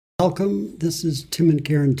Welcome. This is Tim and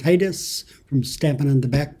Karen Titus from Stampin' on the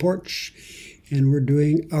Back Porch, and we're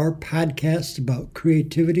doing our podcast about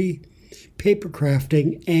creativity, paper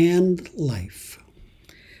crafting, and life.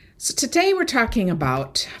 So today we're talking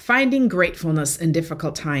about finding gratefulness in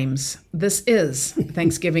difficult times. This is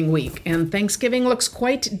Thanksgiving week, and Thanksgiving looks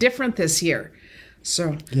quite different this year.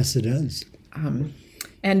 So yes, it does.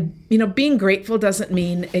 Being grateful doesn't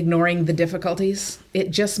mean ignoring the difficulties.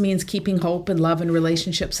 It just means keeping hope and love and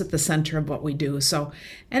relationships at the center of what we do. So,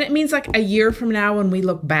 and it means like a year from now, when we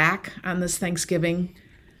look back on this Thanksgiving,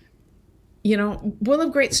 we'll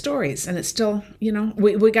have great stories, and it's still,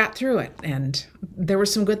 we got through it, and there were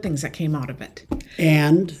some good things that came out of it.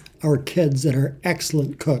 And our kids that are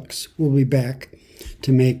excellent cooks will be back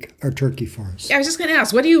to make our turkey for us. I was just going to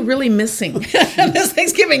ask, what are you really missing this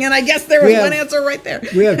Thanksgiving? And I guess there was one answer right there.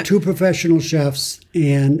 We have two professional chefs,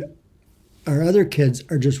 and our other kids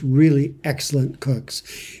are just really excellent cooks.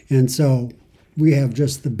 And so we have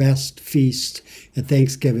just the best feast at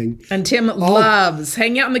Thanksgiving. And Tim loves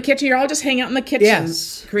hanging out in the kitchen. You're all just hanging out in the kitchen,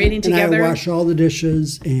 yes, creating together. And I wash all the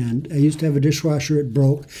dishes, and I used to have a dishwasher. It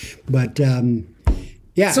broke. But,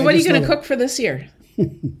 yeah. So what are you going to cook for this year?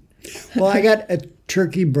 Well, I got a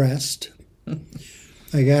turkey breast.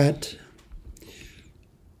 I got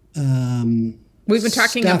we've been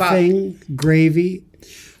talking stuffing, gravy,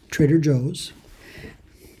 Trader Joe's.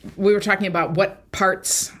 We were talking about what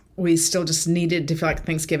parts we still just needed to feel like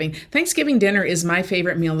Thanksgiving. Thanksgiving dinner is my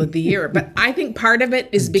favorite meal of the year, but I think part of it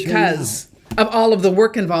is because of all of the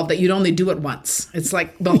work involved that you'd only do it once. It's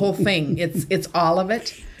like the whole thing. It's all of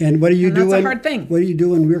it. And what do you do? That's a hard thing. What do you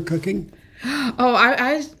do when we're cooking? Oh,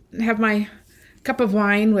 I have my cup of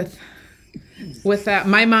wine with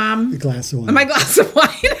my mom. A glass of wine. My glass of wine.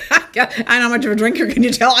 I'm not much of a drinker, can you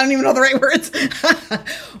tell? I don't even know the right words.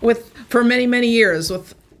 For many, many years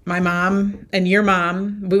with my mom and your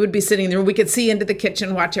mom, we would be sitting there. We could see into the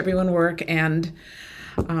kitchen, watch everyone work, and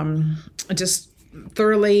just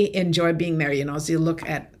thoroughly enjoy being there, as you look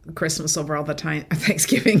at Christmas over all the time,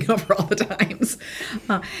 Thanksgiving over all the times.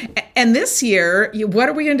 And this year, what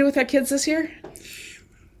are we going to do with our kids this year?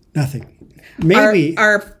 Nothing. Maybe.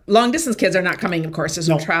 Our long distance kids are not coming, of course, there's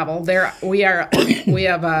no travel. We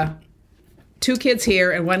have two kids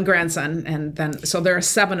here and one grandson, and then, so there are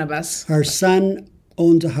 7 of us. Our son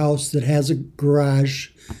owns a house that has a garage,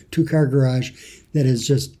 2-car garage, that is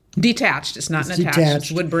just detached. It's not attached.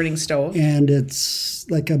 It's wood-burning stove. And it's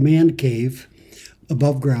like a man cave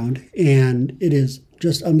above ground, and it is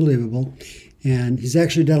just unbelievable. And he's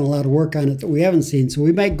actually done a lot of work on it that we haven't seen, so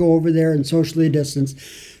we might go over there and socially distance.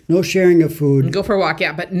 No sharing of food. Go for a walk,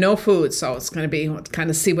 yeah, but no food. So it's going to be kind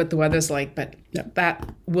of see what the weather's like, but that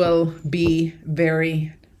will be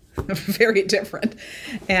very, very different.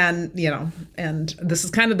 And, and this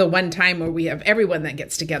is kind of the one time where we have everyone that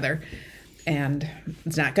gets together, and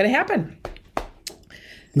it's not going to happen.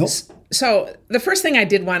 Nope. So the first thing I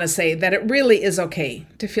did want to say that it really is okay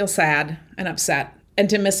to feel sad and upset and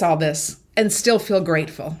to miss all this and still feel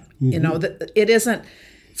grateful. Mm-hmm. That it isn't.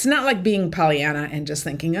 It's not like being Pollyanna and just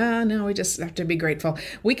thinking, no, we just have to be grateful.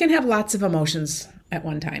 We can have lots of emotions at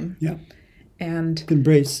one time. Yeah. And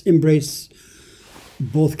embrace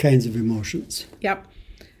both kinds of emotions. Yep.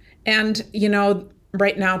 And,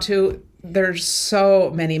 right now, too, there's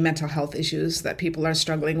so many mental health issues that people are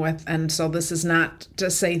struggling with. And so this is not to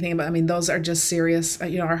say anything about, those are just serious.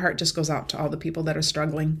 Our heart just goes out to all the people that are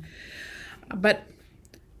struggling. But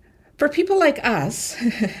for people like us,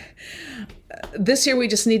 this year we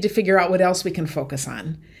just need to figure out what else we can focus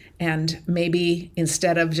on. And maybe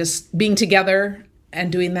instead of just being together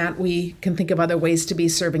and doing that, we can think of other ways to be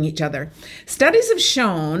serving each other. Studies have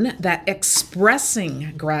shown that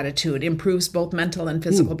expressing gratitude improves both mental and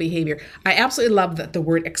physical behavior. I absolutely love that the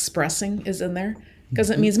word expressing is in there, because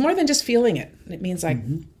it means more than just feeling it. It means like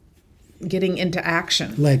getting into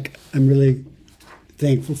action. Like, I'm really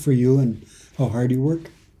thankful for you and how hard you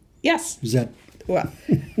work. Yes. Is that...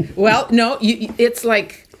 Well, no, it's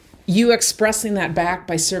like you expressing that back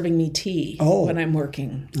by serving me tea when I'm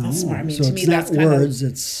working. That's smart. So to it's me, not that's kind words,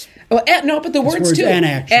 it's... no, but the words too. And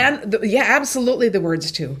action. And absolutely the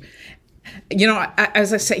words too.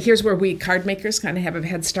 As I say, here's where we card makers kind of have a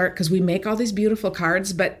head start, because we make all these beautiful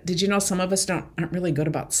cards, but did you know some of us aren't really good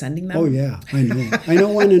about sending them? Oh, yeah, I know. I know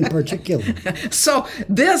one in particular. So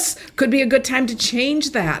this could be a good time to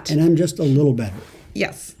change that. And I'm just a little better.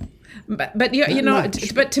 Yes. But but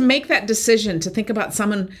to make that decision, to think about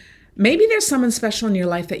someone, maybe there's someone special in your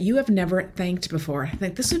life that you have never thanked before. I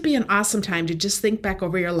think this would be an awesome time to just think back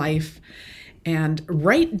over your life and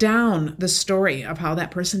write down the story of how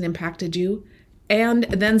that person impacted you and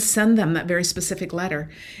then send them that very specific letter.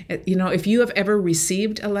 If you have ever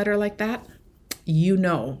received a letter like that, you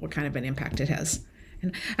know what kind of an impact it has.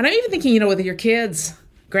 And I'm even thinking, with your kids,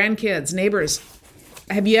 grandkids, neighbors,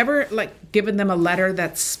 have you ever given them a letter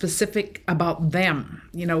that's specific about them?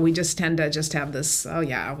 We just tend to just have this, oh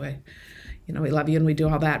yeah, we love you and we do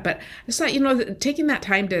all that. But it's not, taking that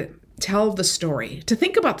time to tell the story, to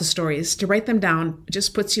think about the stories, to write them down,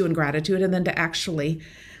 just puts you in gratitude, and then to actually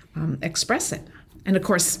express it. And of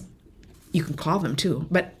course, you can call them too.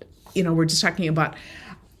 But, we're just talking about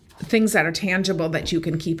things that are tangible that you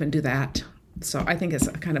can keep and do that. So I think it's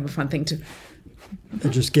kind of a fun thing to. It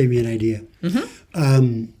just gave me an idea.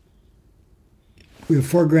 We have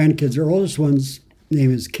 4 grandkids. Our oldest one's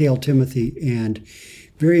name is Cale Timothy, and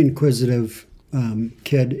very inquisitive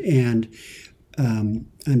kid. And on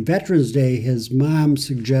Veterans Day, his mom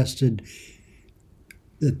suggested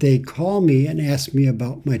that they call me and ask me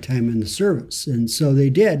about my time in the service. And so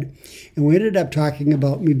they did. And we ended up talking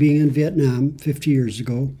about me being in Vietnam 50 years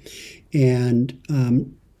ago and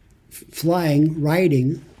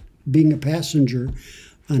riding, being a passenger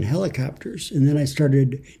on helicopters. And then I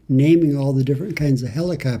started naming all the different kinds of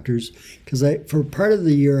helicopters because for part of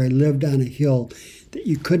the year I lived on a hill that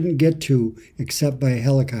you couldn't get to except by a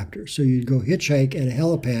helicopter. So you'd go hitchhike at a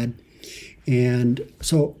helipad. And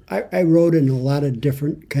so I rode in a lot of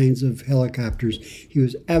different kinds of helicopters. He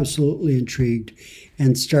was absolutely intrigued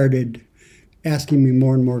and started asking me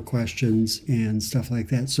more and more questions and stuff like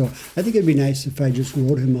that. So I think it'd be nice if I just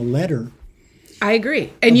wrote him a letter. I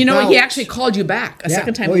agree. And he actually called you back a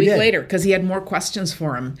second time a week later because he had more questions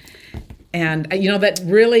for him. And, that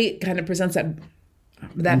really kind of presents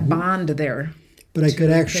that bond there. But I could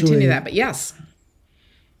actually continue that. But yes.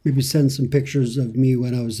 Maybe send some pictures of me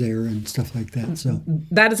when I was there and stuff like that. So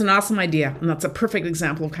that is an awesome idea. And that's a perfect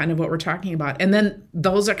example of kind of what we're talking about. And then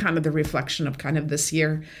those are kind of the reflection of kind of this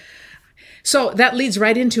year. So that leads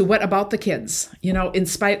right into what about the kids? In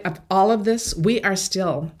spite of all of this, we are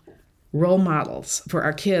still role models for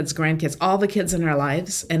our kids, grandkids, all the kids in our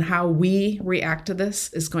lives, and how we react to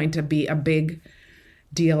this is going to be a big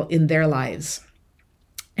deal in their lives.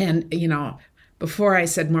 And, before I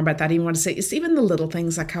said more about that, I even want to say it's even the little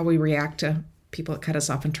things like how we react to people that cut us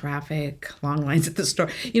off in traffic, long lines at the store.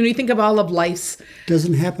 You think of all of life's.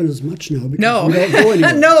 Doesn't happen as much now because we don't go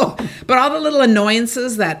anywhere. No, but all the little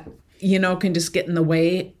annoyances that, can just get in the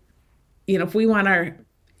way. If we want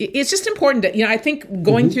it's just important to, I think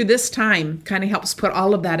going through this time kind of helps put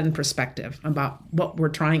all of that in perspective about what we're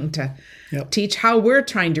trying to teach, how we're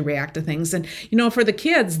trying to react to things. And, for the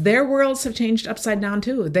kids, their worlds have changed upside down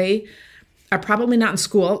too. They are probably not in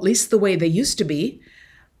school, at least the way they used to be.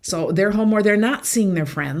 So they're home where they're not seeing their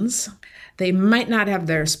friends. They might not have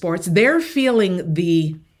their sports. They're feeling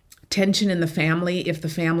the tension in the family if the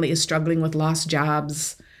family is struggling with lost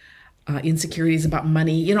jobs, insecurities about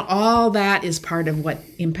money. All that is part of what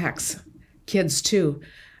impacts kids too.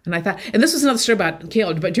 And I thought, and this was another story about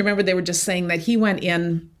Caleb, but do you remember they were just saying that he went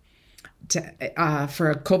in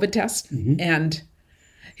for a COVID test and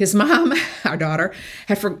his mom, our daughter,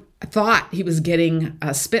 had thought he was getting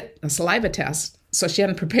a saliva test. So she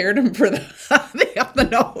hadn't prepared him for the up the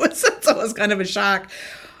nose. So it was kind of a shock.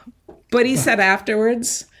 But he said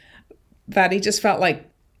afterwards that he just felt like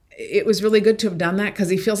it was really good to have done that because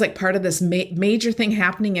he feels like part of this major thing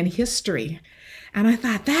happening in history. And I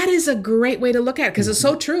thought that is a great way to look at it because it's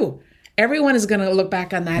so true. Everyone is going to look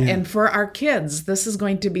back on that. Yeah. And for our kids, this is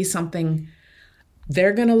going to be something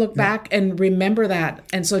they're going to look back and remember that.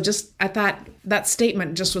 And so I thought that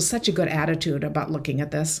statement just was such a good attitude about looking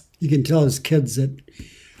at this. You can tell his kids that,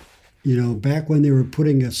 back when they were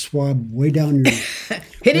putting a swab way down your...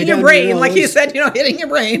 hitting your brain, like you said, hitting your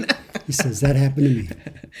brain. He says, that happened to me.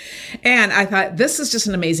 And I thought, this is just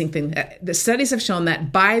an amazing thing. The studies have shown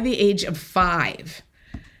that by the age of 5,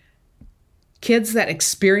 kids that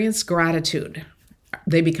experience gratitude,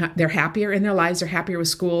 they're happier in their lives, they're happier with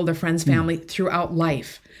school, their friends, family, throughout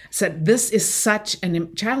life. Said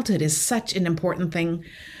childhood is such an important thing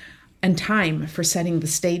and time for setting the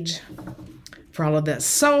stage for all of this.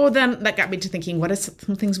 So then that got me to thinking, what are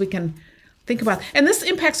some things we can think about? And this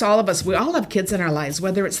impacts all of us. We all have kids in our lives,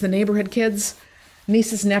 whether it's the neighborhood kids,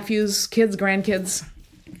 nieces, nephews, kids, grandkids.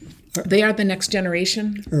 They are the next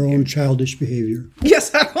generation. Our own childish behavior.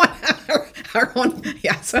 Yes, our own,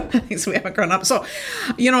 some things we haven't grown up. So,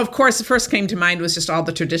 of course, the first came to mind was just all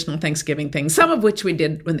the traditional Thanksgiving things, some of which we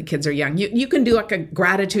did when the kids are young. You can do like a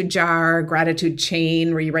gratitude jar, gratitude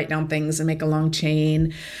chain, where you write down things and make a long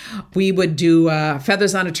chain. We would do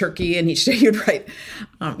feathers on a turkey, and each day you'd write.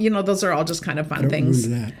 Those are all just kind of fun things.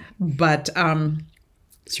 Remember that. But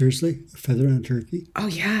seriously, a feather on a turkey? Oh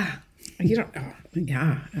yeah. You don't, oh,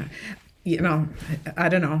 yeah. I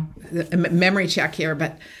don't know, memory check here,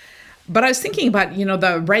 but I was thinking about,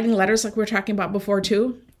 the writing letters like we were talking about before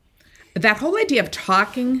too. That whole idea of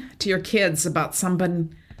talking to your kids about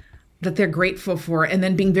someone that they're grateful for and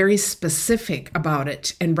then being very specific about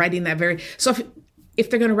it and writing that so if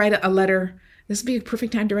they're going to write a letter, this would be a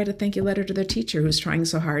perfect time to write a thank you letter to their teacher who's trying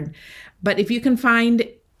so hard. But if you can find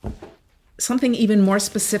something even more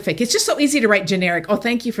specific, it's just so easy to write generic. Oh,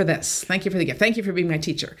 thank you for this. Thank you for the gift. Thank you for being my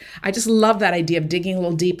teacher. I just love that idea of digging a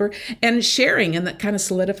little deeper and sharing, and that kind of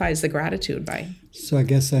solidifies the gratitude by. So I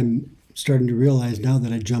guess I'm starting to realize now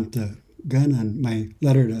that I jumped the gun on my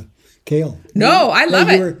letter to Kale. No, I love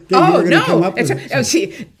it. Come up with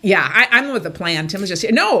I'm with the plan. Tim was just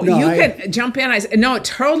here. No, you can jump in. No, it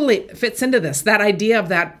totally fits into this. That idea of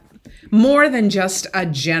that more than just a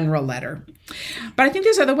general letter. But I think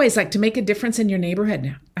there's other ways, like to make a difference in your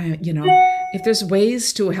neighborhood. If there's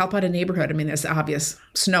ways to help out a neighborhood, I mean, there's obvious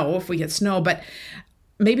snow if we get snow, but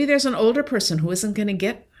maybe there's an older person who isn't going to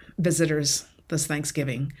get visitors this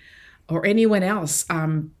Thanksgiving. Or anyone else,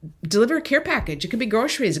 deliver a care package. It could be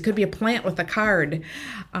groceries. It could be a plant with a card.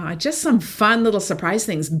 Just some fun little surprise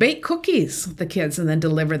things. Bake cookies with the kids and then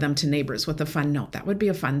deliver them to neighbors with a fun note. That would be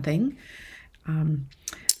a fun thing. The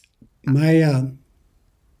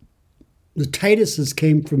Tituses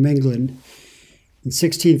came from England in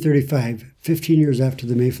 1635, 15 years after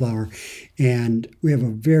the Mayflower. And we have a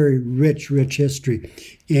very rich history.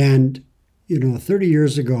 And, 30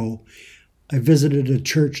 years ago, I visited a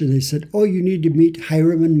church and they said, "Oh, you need to meet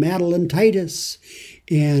Hiram and Madeline Titus."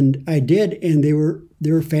 And I did, and they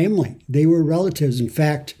were family. They were relatives. In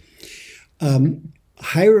fact,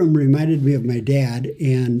 Hiram reminded me of my dad,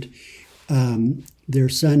 and their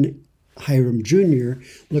son, Hiram Jr.,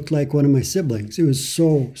 looked like one of my siblings. It was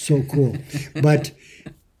so cool. But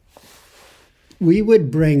we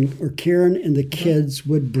would bring, or Karen and the kids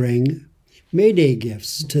would bring May Day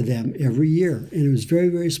gifts to them every year. And it was very,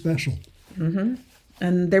 very special. Mm-hmm.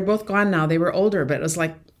 And they're both gone now. They were older, but it was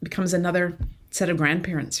like becomes another set of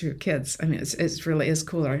grandparents for your kids. I mean, it really is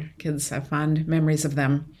cool. Our kids have fond memories of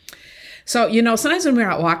them. So, sometimes when we're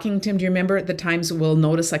out walking, Tim, do you remember the times we'll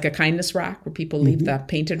notice like a kindness rock where people leave the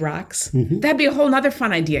painted rocks? Mm-hmm. That'd be a whole nother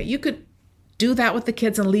fun idea. You could do that with the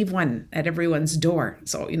kids and leave one at everyone's door.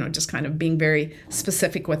 So, just kind of being very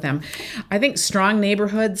specific with them. I think strong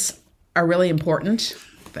neighborhoods are really important.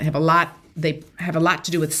 They have a lot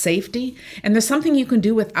to do with safety. And there's something you can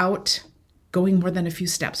do without going more than a few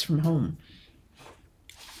steps from home.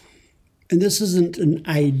 And this isn't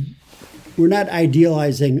we're not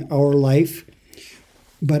idealizing our life,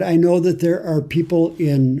 but I know that there are people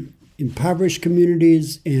in impoverished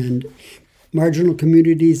communities and marginal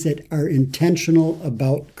communities that are intentional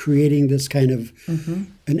about creating this kind of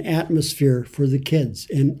an atmosphere for the kids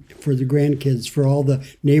and for the grandkids, for all the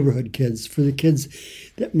neighborhood kids, for the kids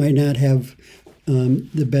that might not have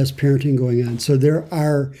the best parenting going on. So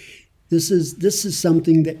this is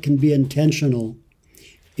something that can be intentional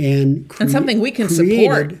and something we can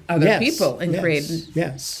support other people in creating.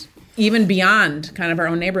 Yes. Even beyond kind of our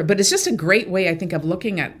own neighborhood. But it's just a great way, I think, of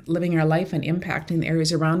looking at living our life and impacting the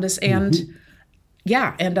areas around us and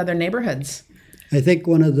other neighborhoods. I think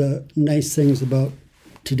one of the nice things about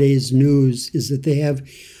today's news is that they have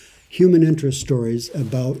human interest stories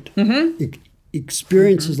about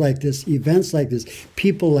experiences like this, events like this,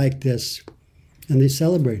 people like this, and they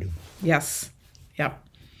celebrate them. Yes. Yep.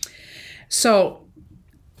 So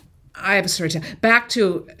I have a story to tell. Back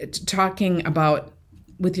to talking about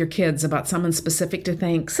with your kids about someone specific to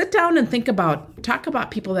thank. Sit down and talk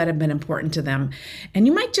about people that have been important to them. And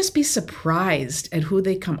you might just be surprised at who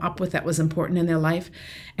they come up with that was important in their life.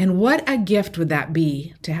 And what a gift would that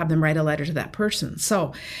be to have them write a letter to that person.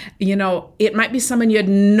 So, it might be someone you had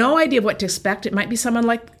no idea what to expect. It might be someone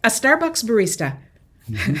like a Starbucks barista.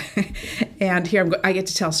 Mm-hmm. And here I get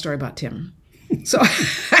to tell a story about Tim. So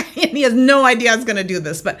he has no idea I was going to do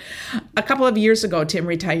this. But a couple of years ago, Tim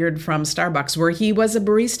retired from Starbucks, where he was a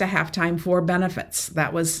barista half-time for benefits.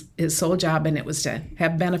 That was his sole job, and it was to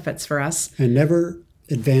have benefits for us. And never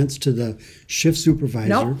advanced to the shift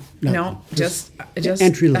supervisor. No, just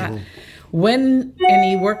entry level. And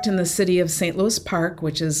he worked in the city of St. Louis Park,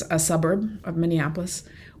 which is a suburb of Minneapolis.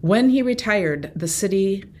 When he retired, the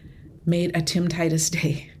city made a Tim Titus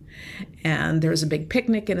Day. And there was a big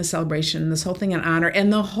picnic and a celebration, this whole thing in honor.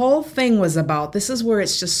 And the whole thing was about, this is where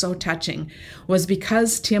it's just so touching, was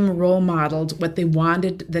because Tim role modeled what they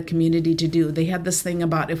wanted the community to do. They had this thing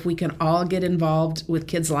about if we can all get involved with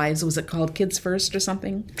kids' lives. Was it called Kids First or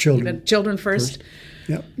something? Children First.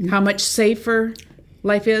 Yep. How much safer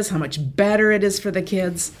life is, how much better it is for the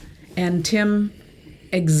kids. And Tim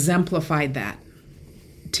exemplified that.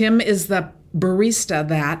 Tim is the barista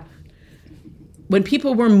that when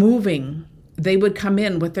people were moving, they would come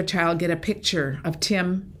in with their child, get a picture of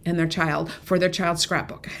Tim and their child for their child's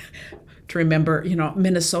scrapbook to remember,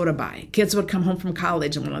 Minnesota by. Kids would come home from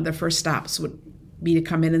college and one of their first stops would be to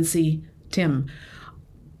come in and see Tim.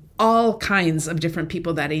 All kinds of different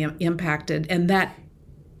people that he impacted. And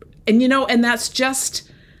that's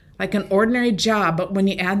just like an ordinary job, but when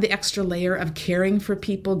you add the extra layer of caring for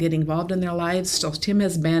people, getting involved in their lives, so Tim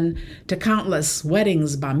has been to countless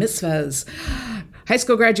weddings, bar mitzvahs, high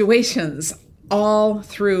school graduations, all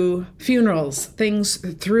through funerals, things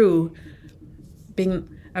through being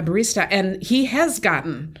a barista. And he has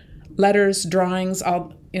gotten letters, drawings,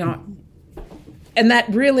 all, and that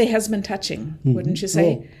really has been touching, wouldn't you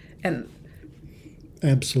say? And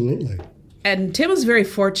absolutely. And Tim was very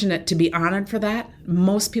fortunate to be honored for that.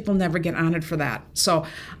 Most people never get honored for that. So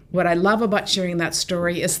what I love about sharing that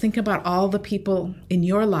story is think about all the people in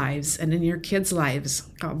your lives and in your kids' lives,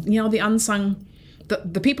 the unsung,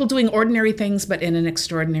 the people doing ordinary things, but in an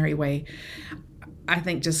extraordinary way. I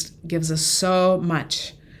think just gives us so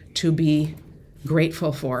much to be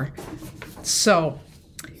grateful for. So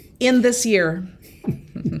in this year,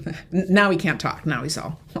 now we can't talk, now we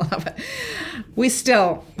saw. We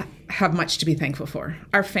still have much to be thankful for.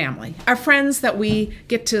 Our family, our friends that we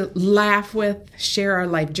get to laugh with, share our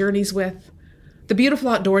life journeys with, the beautiful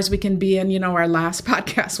outdoors we can be in. Our last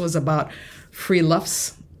podcast was about free love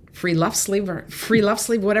sleeve,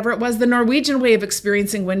 whatever it was, the Norwegian way of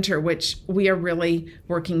experiencing winter, which we are really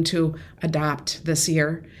working to adopt this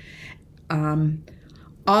year.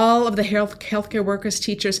 All of the healthcare workers,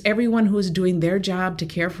 teachers, everyone who is doing their job to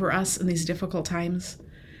care for us in these difficult times.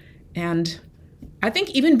 And I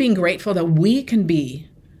think even being grateful that we can be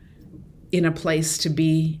in a place to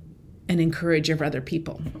be an encourager of other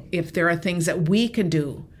people. If there are things that we can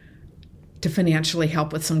do to financially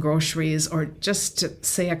help with some groceries or just to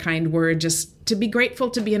say a kind word, just to be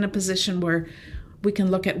grateful to be in a position where we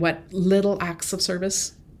can look at what little acts of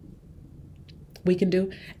service we can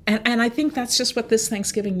do. And I think that's just what this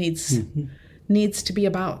Thanksgiving needs to be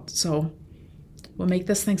about. So we'll make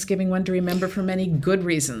this Thanksgiving one to remember for many good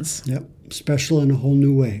reasons. Yep, special in a whole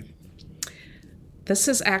new way. This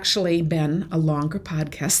has actually been a longer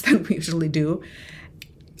podcast than we usually do.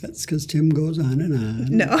 That's because Tim goes on and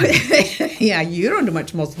on. No, yeah, you don't do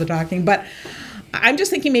most of the talking, but I'm just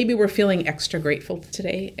thinking maybe we're feeling extra grateful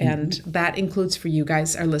today, and that includes for you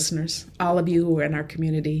guys, our listeners, all of you who are in our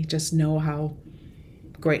community. Just know how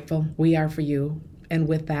grateful we are for you, and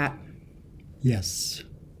with that, yes,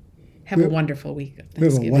 have a wonderful week of we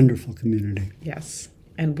have Thanksgiving. a wonderful community. Yes,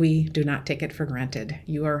 and we do not take it for granted.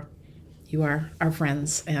 You are our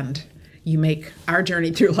friends, and you make our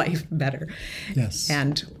journey through life better. Yes.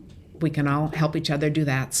 And we can all help each other do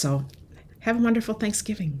that. So have a wonderful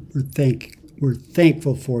Thanksgiving. We're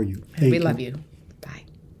thankful for you. And we love you.